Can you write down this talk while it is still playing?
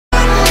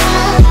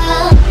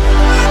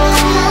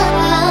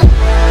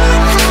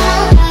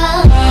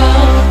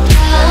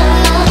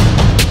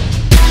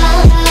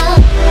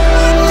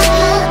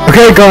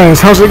Okay guys,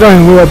 how's it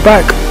going? We are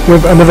back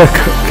with another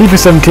FIFA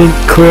 17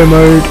 career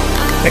mode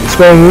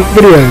experiment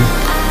video.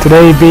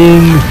 Today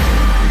being,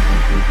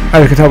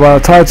 as you can tell by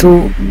the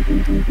title,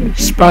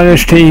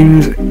 Spanish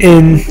teams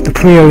in the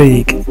Premier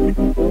League.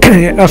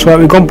 That's right,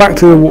 we've gone back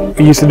to what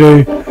we used to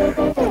do,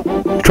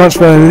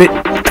 transfer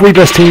three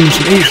best teams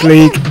from each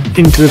league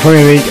into the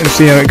Premier League and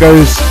see how it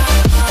goes.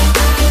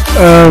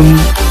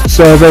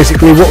 So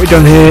basically what we've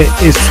done here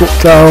is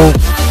swapped out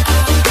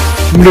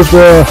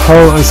Middlesbrough,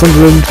 Hull and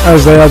Sunderland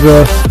as they are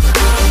the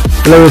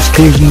lowest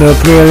teams in the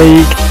Premier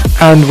League,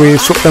 and we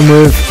swapped them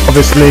with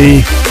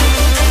obviously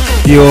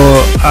your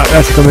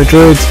Atletico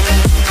Madrid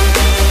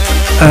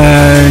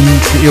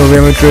and your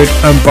Real Madrid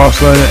and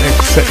Barcelona,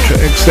 etc,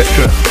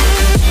 etc.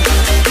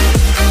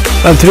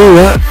 And to do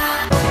that,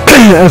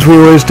 as we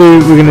always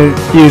do, we're going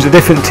to use a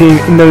different team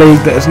in the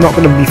league that is not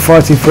going to be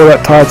fighting for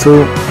that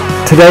title.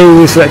 Today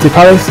we selected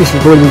Palace. This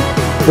is probably the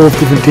fourth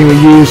different team we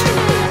used,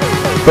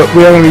 but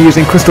we are going to be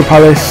using Crystal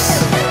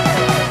Palace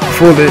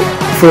for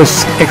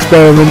this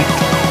experiment,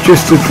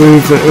 just to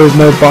prove that there is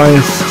no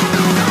bias,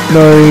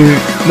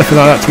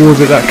 nothing like that towards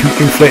it that can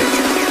inflict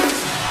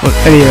on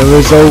any of the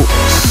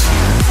results,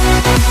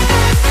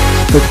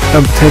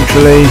 and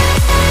potentially,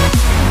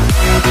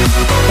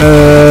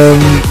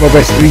 well,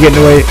 basically getting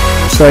away.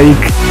 So you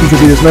can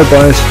see there's no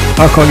bias.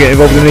 I can't get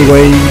involved in any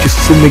way. You just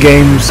sim the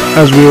games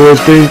as we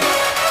always do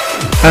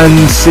and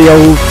see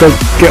how they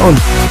get on.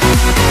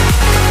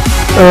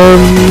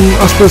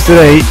 I suppose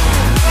today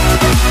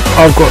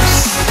I've got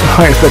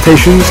high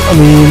expectations. I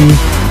mean,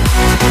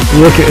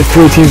 you look at the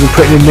three teams we're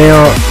putting in, they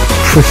are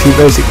pretty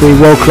basically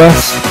world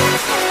class.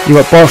 You've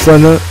got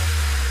Barcelona,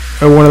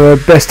 one of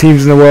the best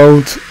teams in the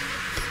world.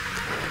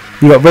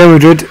 You've got Real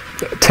Madrid,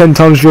 10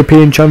 times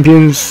European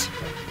champions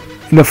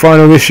in the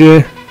final this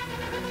year,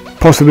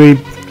 possibly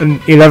an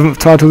 11th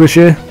title this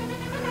year.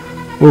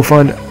 We'll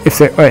find if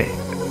they, wait,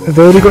 have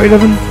they already got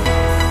 11?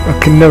 I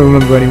can never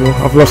remember anymore.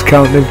 I've lost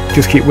count. They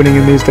just keep winning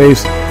in these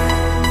days.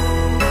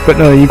 But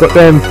no, you've got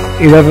them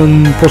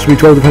 11, possibly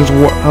 12, depends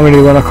on how many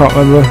they won. I can't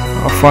remember.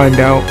 I'll find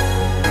out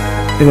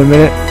in a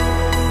minute.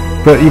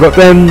 But you got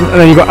them,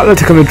 and then you got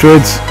Atletico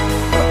Madrid.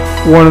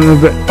 One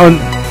of the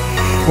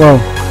well,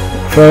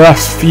 for the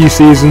last few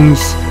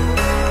seasons,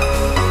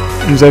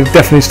 they've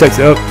definitely stepped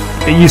it up.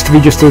 It used to be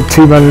just a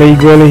two-man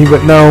league really,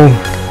 but now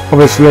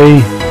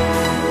obviously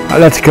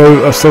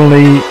Atletico are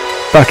suddenly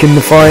back in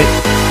the fight.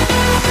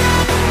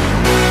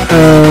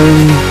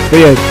 But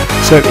yeah,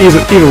 so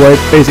either way,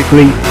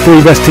 basically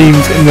three best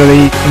teams in the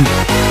league and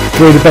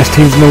three of the best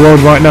teams in the world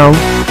right now.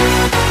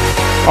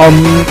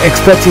 I'm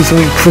expecting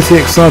something pretty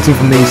exciting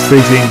from these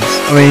three teams.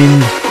 I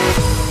mean,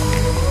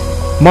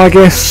 my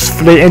guess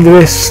for the end of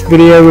this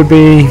video would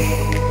be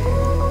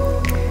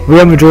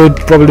Real Madrid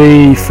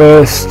probably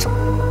first,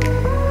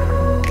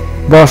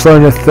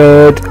 Barcelona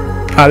third,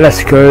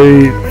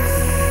 Atletico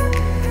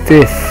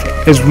fifth.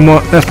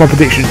 That's my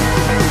prediction.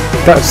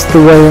 That's the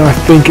way I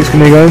think it's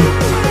going to go,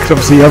 because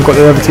obviously I've got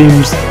the other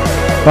teams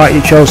like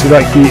your Chelsea,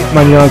 like your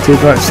Man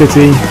United, like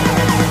City.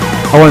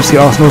 I won't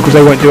see Arsenal because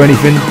they won't do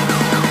anything,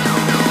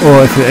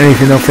 or if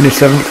anything they'll finish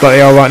 7th like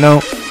they are right now.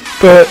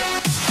 But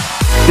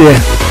yeah,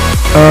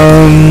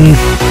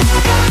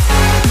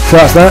 so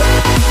that's that.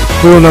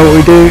 We all know what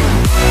we do.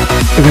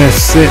 We're going to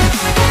sit,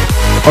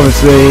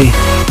 obviously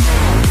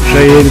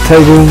show you the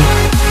table.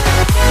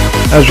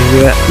 As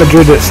we get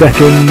Madrid at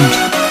 2nd,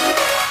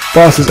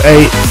 Barca's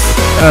 8th,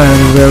 and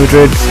Real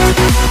Madrid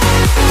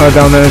are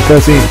down there in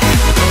 13th.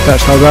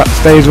 That's how that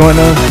stays right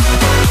now.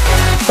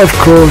 Of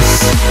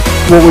course,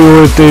 what we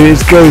always do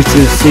is go to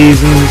the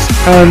seasons,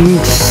 and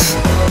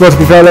well, to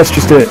be fair, let's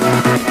just do it.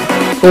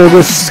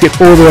 August, skip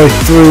all the way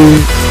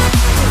through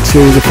to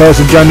the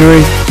 1st of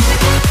January,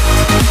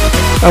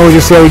 and we'll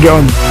just see how we get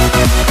on.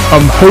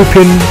 I'm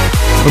hoping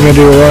I'm going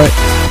to do alright.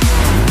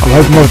 I'm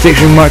hoping my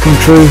prediction might come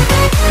true,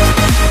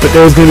 but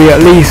there's going to be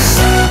at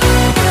least,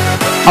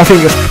 I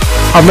think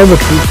I remember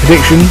the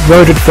prediction,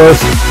 Real Madrid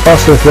first,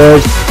 Barca third,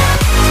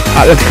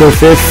 Atletico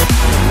 5th,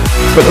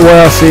 but the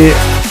way I see it,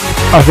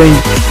 I think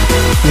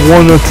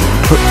one of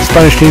the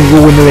Spanish teams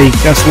will win the league.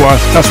 That's what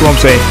I'm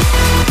saying.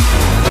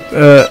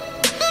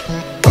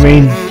 I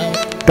mean,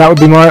 that would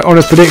be my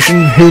honest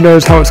prediction. Who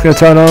knows how it's going to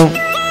turn out?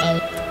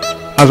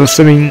 As I'm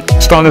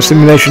starting the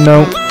simulation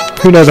now,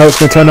 who knows how it's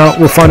going to turn out?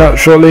 We'll find out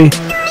shortly.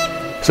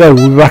 So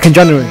we'll be back in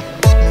January.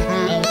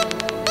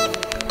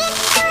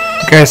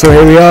 Okay, so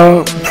here we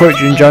are,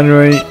 approaching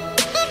January,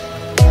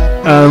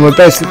 and we're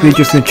basically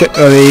just going to check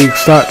the league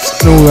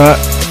stats and all that,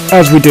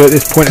 as we do at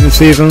this point in the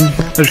season.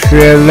 As you can see,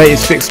 the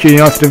latest fixture,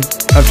 United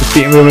have just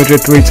beaten Real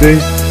Madrid 3-2.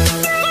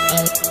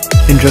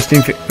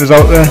 Interesting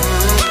result there.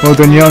 Well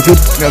done, United.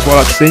 That's what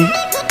I like to see.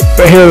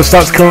 But here are the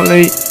stats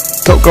currently.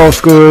 Top goal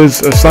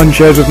scorers are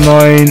Sanchez with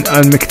 9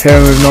 and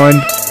Mkhitaryan with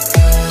 9.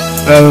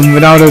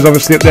 Ronaldo's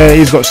obviously up there.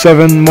 He's got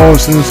 7.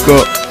 Morrison's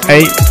got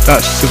 8.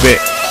 That's a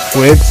bit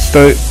weird.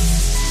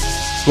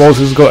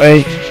 Walter's got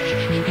 8.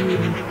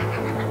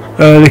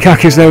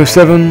 Lukaku's there with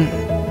 7.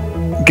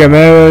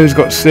 Gamero's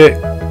got 6.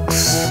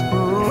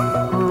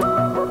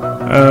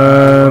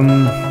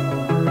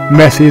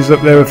 Messi's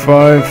up there with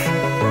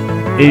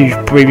 5. He's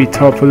probably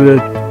top of the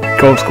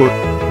goal score,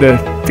 the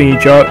thingy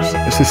charts,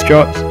 assist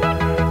charts.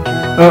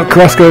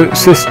 Carrasco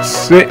assists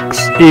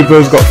 6.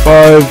 Ibra's got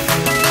 5.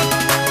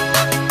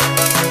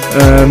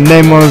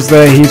 Neymar's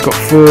there, he's got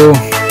 4.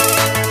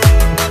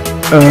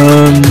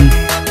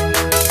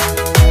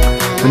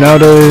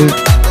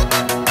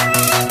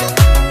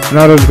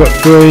 Ronaldo's got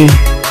 3.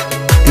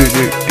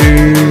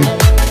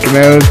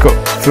 Gamera's got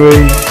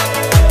 3.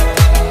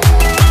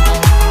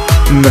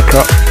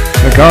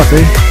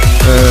 McCarthy,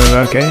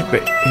 okay,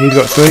 but he's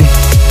got 3.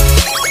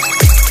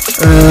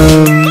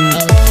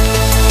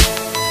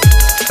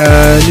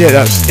 And yeah,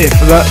 that's it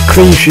for that.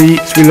 Clean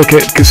sheets, we look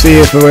at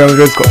Casillas for Real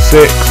Madrid's got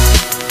 6.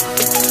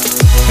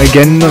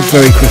 Again, that's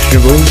very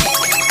questionable.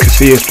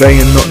 Casillas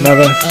playing and not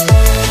Navas.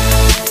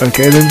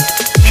 Okay then,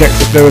 checks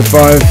up there with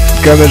 5.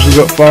 Gomez has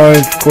got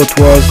 5.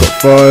 Courtois has got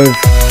 5.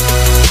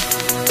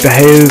 De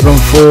Gea's on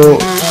 4.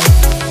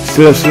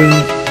 Stilson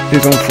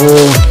is on 4.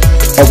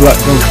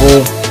 Oblak's on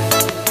 4.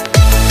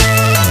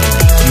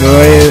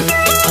 Moreira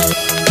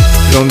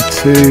is on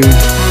 2.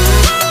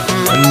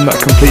 And that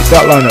completes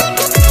that lineup.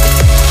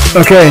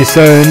 Okay,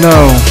 so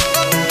now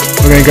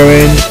we're going to go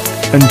in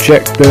and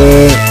check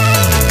the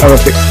other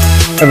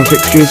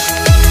fixtures,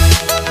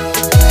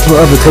 or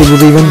other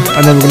tables even,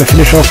 and then we're going to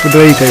finish off with the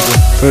league table.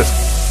 But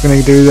we're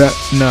going to do that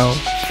now.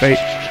 Fate.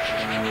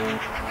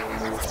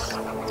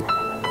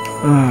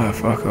 Ah,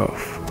 fuck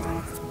off.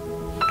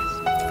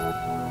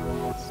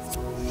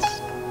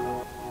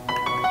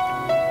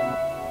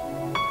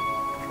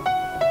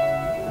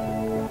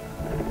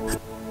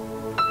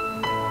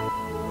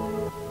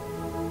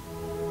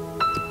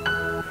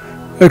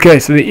 Okay,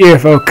 so the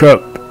EFL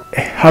Cup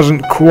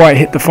hasn't quite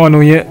hit the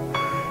final yet,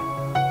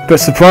 but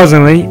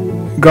surprisingly,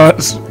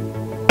 guys,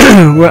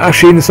 we're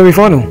actually in the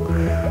semi-final.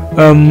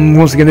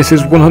 Once again, this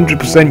is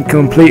 100%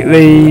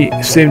 completely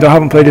simmed. I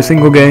haven't played a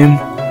single game,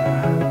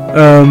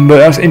 but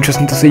that's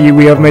interesting to see.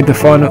 We have made the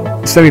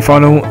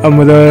semi-final, and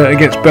we're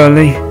against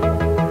Burnley,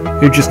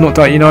 who just knocked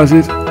out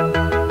United.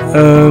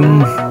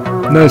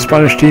 No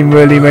Spanish team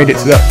really made it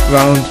to that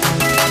round.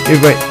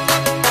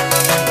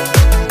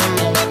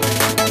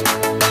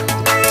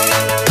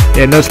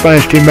 Yeah, no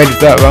Spanish team made it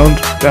to that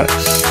round.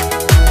 That's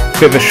a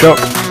bit of a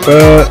shock,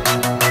 but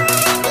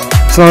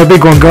it's not a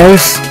big one,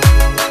 guys.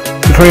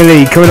 The Premier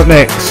League coming up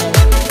next.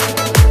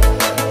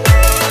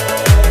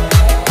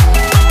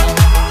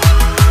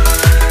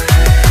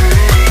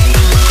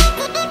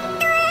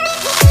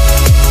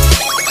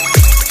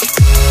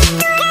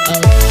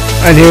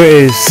 And here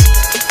it is.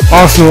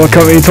 Arsenal are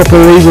currently top of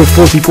the league with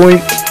 40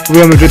 points.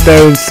 Real Madrid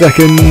there in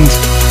second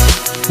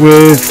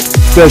with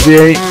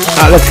 38.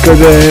 Atletico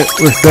there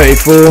with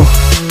 34.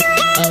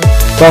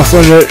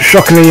 Barcelona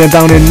shockingly are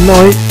down in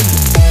 9th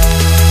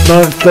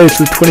place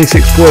with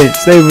 26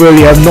 points. They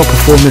really have not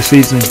performed this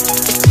season.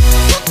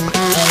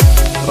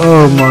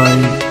 Oh my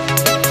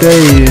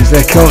days.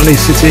 They're currently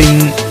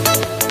sitting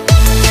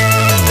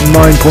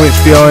 9 points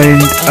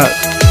behind at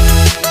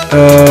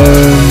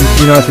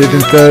United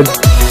in 3rd,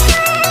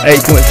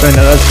 8 points behind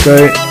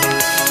Atletico,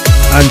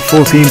 and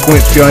 14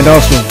 points behind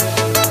Arsenal.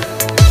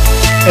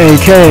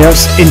 Okay,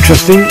 that's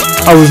interesting.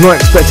 I was not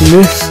expecting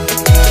this.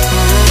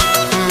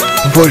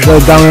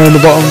 Unfortunately, down there in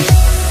the bottom,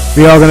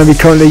 we are going to be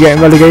currently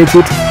getting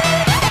relegated.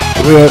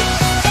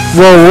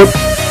 Whoa!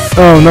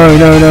 Oh no!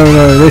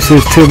 This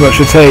is too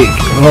much to take.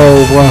 Oh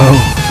wow!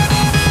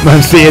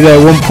 Man City there,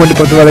 1 point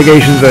above the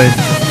relegation zone.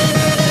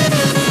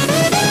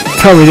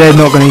 Tell me they're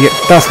not going to get.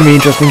 That's going to be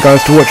interesting,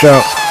 guys, to watch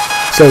out.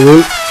 So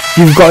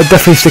you've got to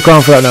definitely stick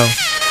around for that now.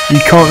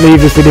 You can't leave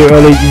this video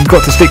early. You've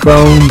got to stick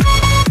around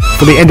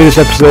for the end of this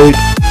episode,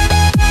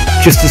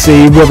 just to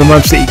see whether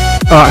Man City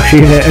are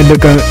actually going to end up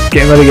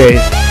getting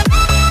relegated.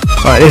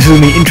 Alright, this is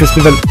going to be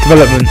interesting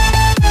development.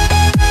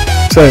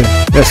 So,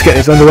 let's get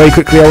this underway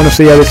quickly. I want to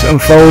see how this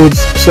unfolds.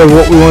 So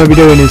what we want to be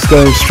doing is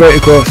going straight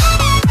across,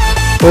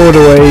 all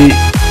the way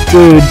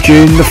to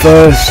June the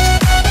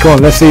 1st. Come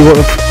on, let's see what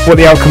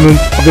the outcome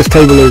of this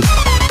table is.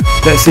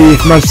 Let's see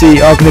if Man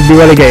City are going to be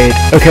relegated.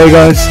 Okay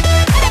guys,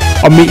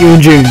 I'll meet you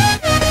in June.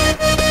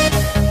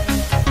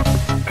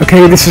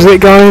 Okay, this is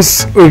it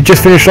guys. We've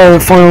just finished our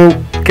final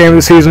game of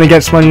the season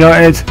against Man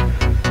United.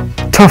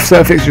 Tough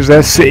set of fixtures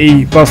there,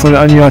 City,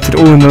 Barcelona and United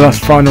all in the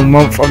last final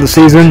month of the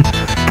season.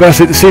 But that's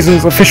it, the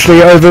season's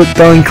officially over,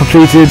 done,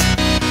 completed.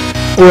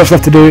 All that's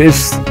left to do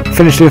is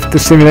finish the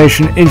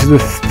simulation into the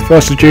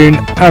 1st of June,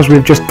 as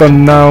we've just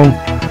done now.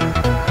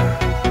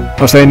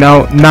 I'll say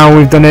now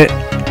we've done it.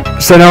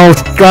 So now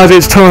guys,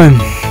 it's time.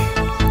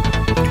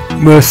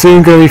 We're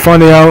soon going to be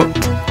finding out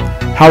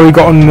how we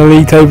got on in the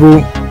league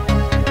table.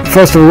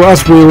 First of all,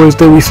 as we always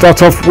do, we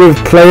start off with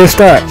player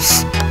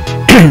stats.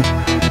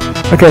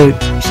 Okay,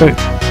 so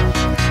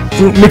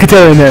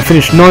Mkhitaryan there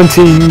finished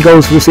 19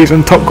 goals for the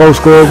season, top goal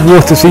scorer.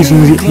 What a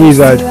season he's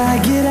had.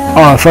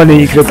 If only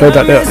he could have played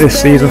that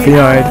this season for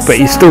United, but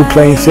he's still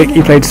playing sick.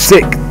 He played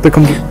sick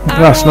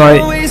last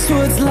night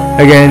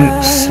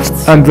against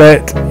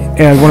Anderlecht.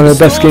 He had one of the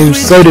best games.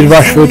 So did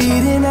Rashford,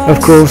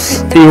 of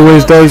course, he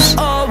always does.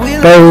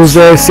 Bale's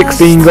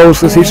 16 goals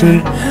for the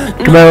season.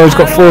 Gamero's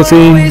got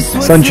 14.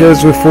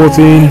 Sanchez with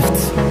 14.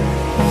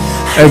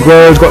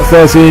 Aguero's got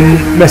 13.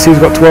 Messi's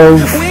got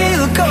 12.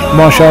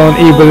 Martial and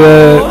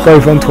Ibra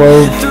both on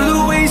 12.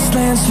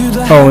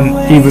 Oh, and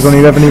Ibra's on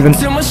 11 even.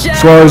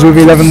 Suarez with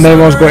 11.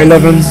 Neymar's got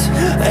 11.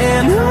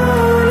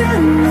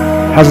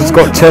 Hazard's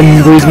got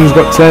 10. Griezmann's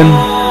got 10.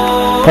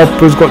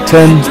 Pogba's got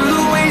 10.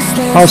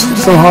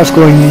 Some high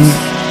scoring.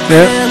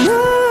 Yeah.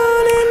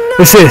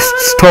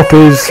 Assists. Top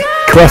is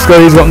Carrasco,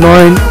 he's got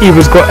 9.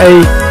 Ibra's got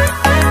 8.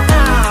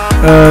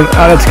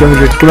 Atletico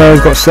Madrid.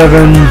 Gamero's got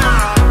 7.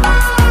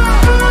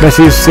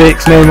 Messi's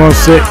 6. Neymar's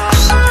 6.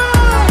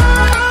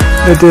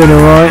 They're doing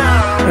alright.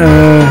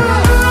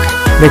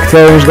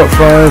 Mkhitaryan's got 5.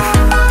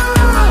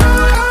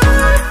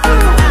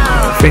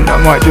 I think that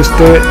might just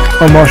do it.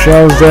 Oh,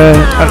 Martial's there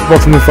at the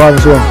bottom with 5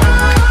 as well.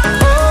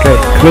 Okay,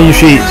 clean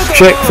sheets.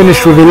 Czech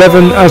finished with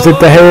 11, as did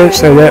De Gea,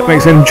 so that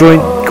makes him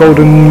joint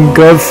golden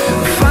glove.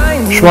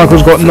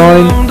 Schmeichel's got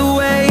 9.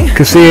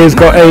 Casillas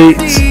got 8.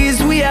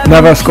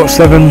 Navas got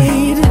 7.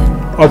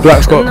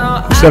 Oblak's got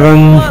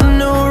 7.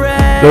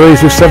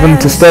 Lloris with 7.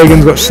 Ter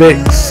Stegen's got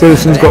 6.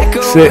 Citizen's got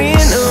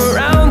 6.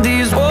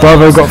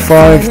 Bravo got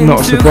 5. Not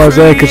a surprise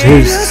there because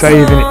his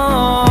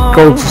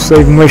goal to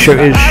saving ratio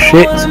is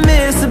shit.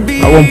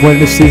 At one point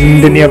this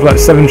season, didn't he have like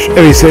 7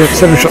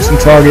 shots on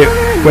target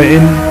went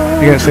in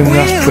against him?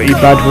 That's pretty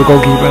bad for a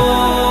goalkeeper.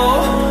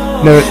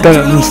 No, don't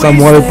understand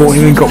why they bought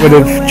him and got rid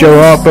of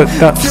Gerrard, but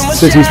that's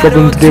City's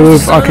problem to deal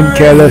with. I couldn't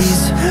care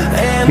less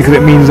because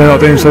it means they're not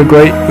doing so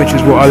great, which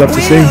is what I love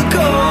to see.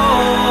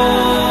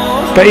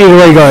 But either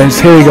way, guys,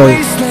 here we go.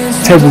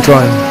 Table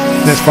time.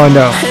 Let's find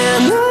out.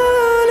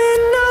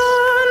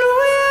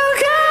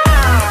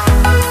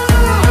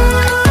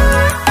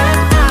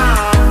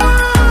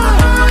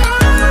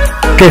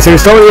 Okay, so we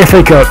start with the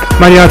FA Cup.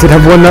 Man United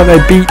have won that. They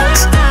beat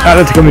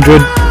Atletico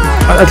Madrid.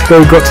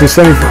 Atletico got to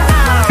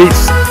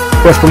beats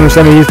West Brom in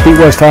semis, beat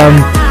West Ham,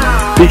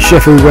 beat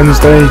Sheffield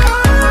Wednesday.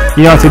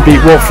 United beat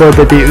Watford,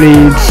 they beat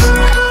Leeds,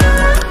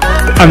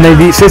 and they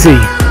beat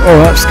City. Oh,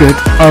 that's good.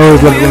 I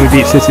always love it when we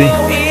beat City.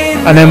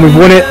 And then we've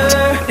won it,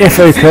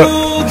 FA Cup,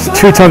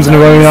 2 times in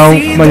a row now.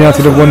 Man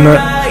United have won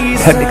that,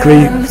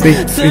 technically,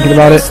 thinking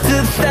about it.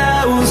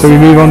 So we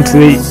move on to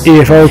the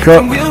EFL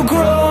Cup.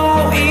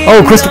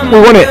 Oh, we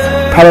won it.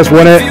 Palace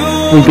won it.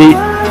 We beat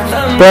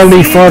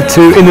Burnley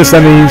 5-2 in the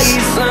semis,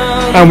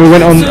 and we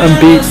went on and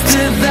beat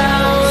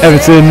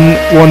Everton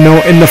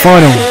 1-0 in the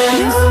final.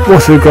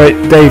 What a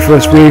great day for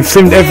us. We've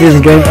simmed every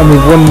other game and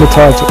we've won the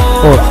title,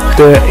 or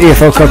the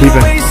EFL Cup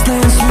even.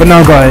 But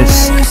now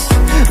guys,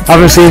 I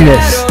haven't seen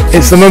this.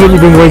 It's the moment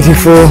you've been waiting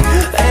for.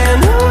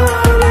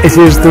 It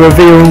is the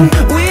reveal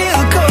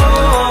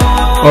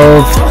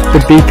of the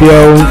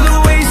BPL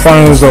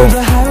final result.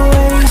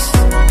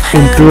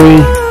 In 3,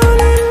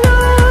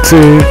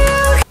 2,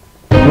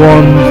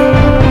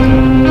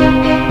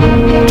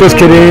 1. Just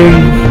kidding.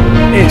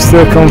 It's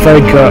the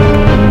Confed Cup.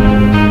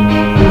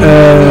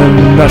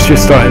 That's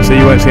just starting, so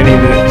you won't see any of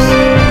this.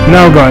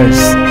 Now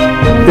guys,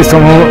 this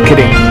time I'm not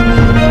kidding.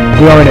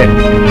 We are in it.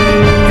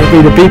 It'll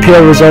be the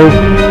BPL result,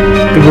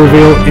 the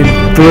reveal in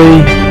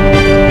 3,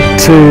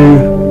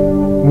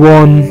 2,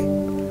 1.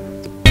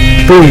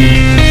 Boom.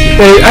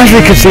 As you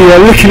can see,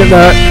 looking at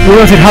that,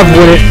 United have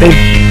won it. They've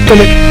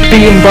done it,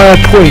 beaten by a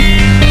point.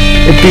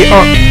 They beat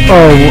wrong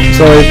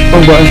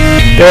button.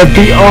 They have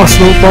beat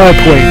Arsenal by a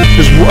point.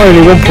 There's only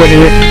 1 point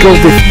in it.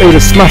 They would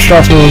have smashed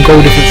Arsenal on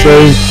goal difference, so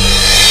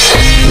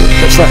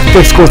it's like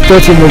they've scored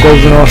 13 more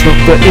goals than Arsenal.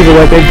 But either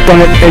way, they've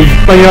done it.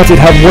 Man United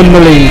have won the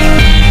league.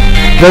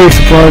 Very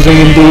surprising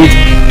indeed.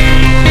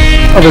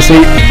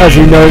 Obviously, as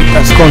you know,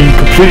 that's gone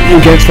completely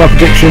against my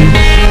prediction.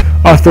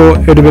 I thought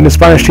it would have been the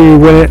Spanish team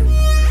who win it.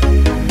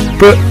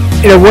 But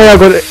in a way, I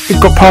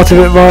got part of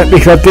it right,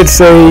 because I did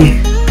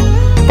say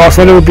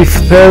Barcelona would be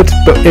 3rd,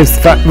 but it's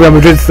the fact Real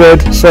Madrid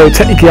 3rd, so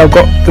technically I've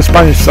got the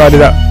Spanish side of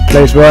that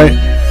place right.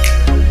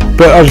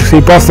 But as you see,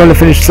 Barcelona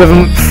finished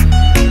 7th,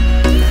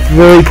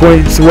 3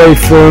 points away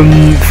from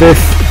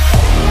 5th,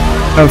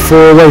 and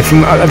 4 away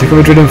from Atletico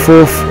Madrid in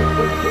 4th,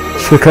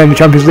 to claim the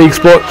Champions League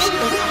spots.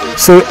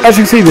 So as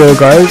you can see there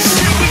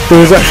guys, there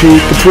was actually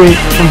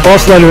from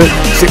Barcelona at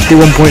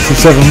 61 points and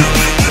 7th,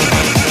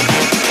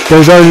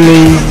 there's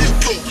only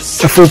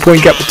a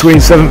 4-point gap between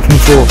 7th and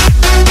 4th.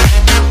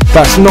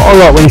 That's not a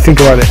lot when you think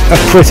about it.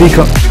 That's pretty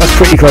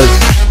close.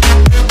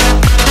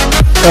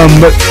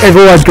 But they've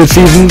all had good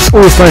seasons.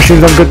 All the Spanish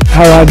teams have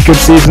had good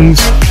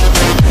seasons.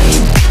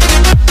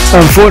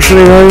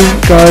 Unfortunately though,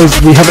 guys,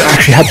 we haven't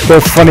actually had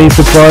the funny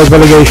surprise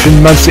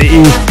relegation. Man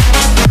City,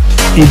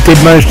 he did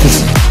manage to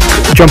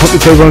jump up the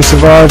table and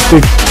survive.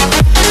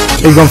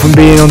 They've gone from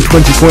being on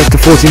 20 points to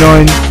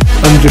 49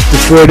 and just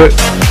destroyed it.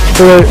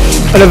 So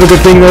another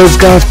good thing though is,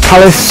 guys,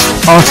 Palace,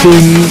 our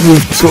team,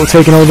 we've sort of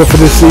taken over for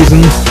this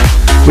season.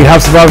 We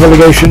have survived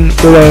relegation,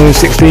 we're only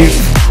 16th.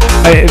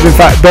 It's in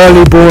fact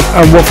barely Bournemouth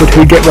and Watford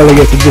who get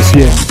relegated this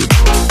year.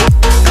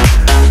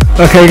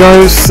 Okay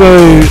guys, so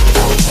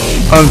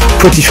I'm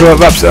pretty sure that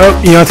wraps it up.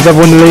 United have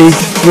won the league.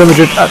 Real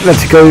Madrid,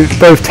 Atletico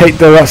both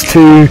take their last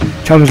 2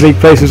 Champions League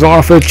places on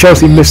offer.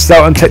 Chelsea missed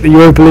out and take the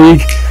Europa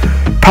League.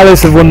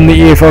 Palace have won the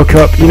EFL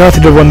Cup.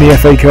 United have won the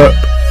FA Cup.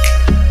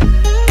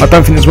 I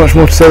don't think there's much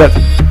more to say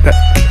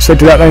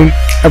to that then,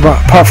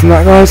 apart from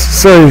that, guys.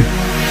 So,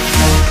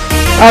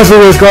 as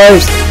always,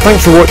 guys,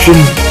 thanks for watching.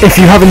 If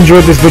you have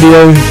enjoyed this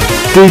video,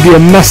 do be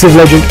a massive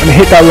legend and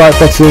hit that like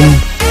button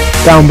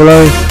down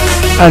below.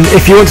 And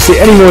if you want to see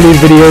any more of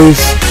these videos,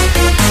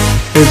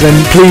 then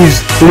please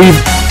leave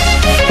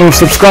or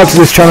subscribe to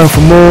this channel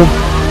for more.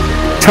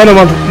 Turn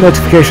on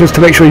notifications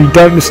to make sure you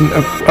don't miss an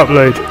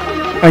upload.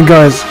 And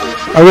guys,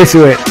 I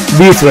reiterate,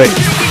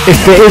 if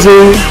there is a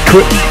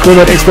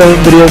career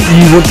experiment video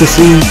you want to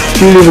see,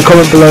 do leave a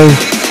comment below.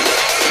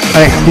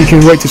 You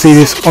can wait to see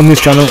this on this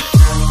channel.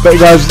 But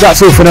guys,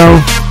 that's all for now.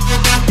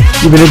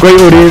 You've been a great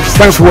audience.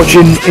 Thanks for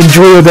watching.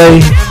 Enjoy your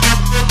day.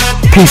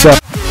 Peace out.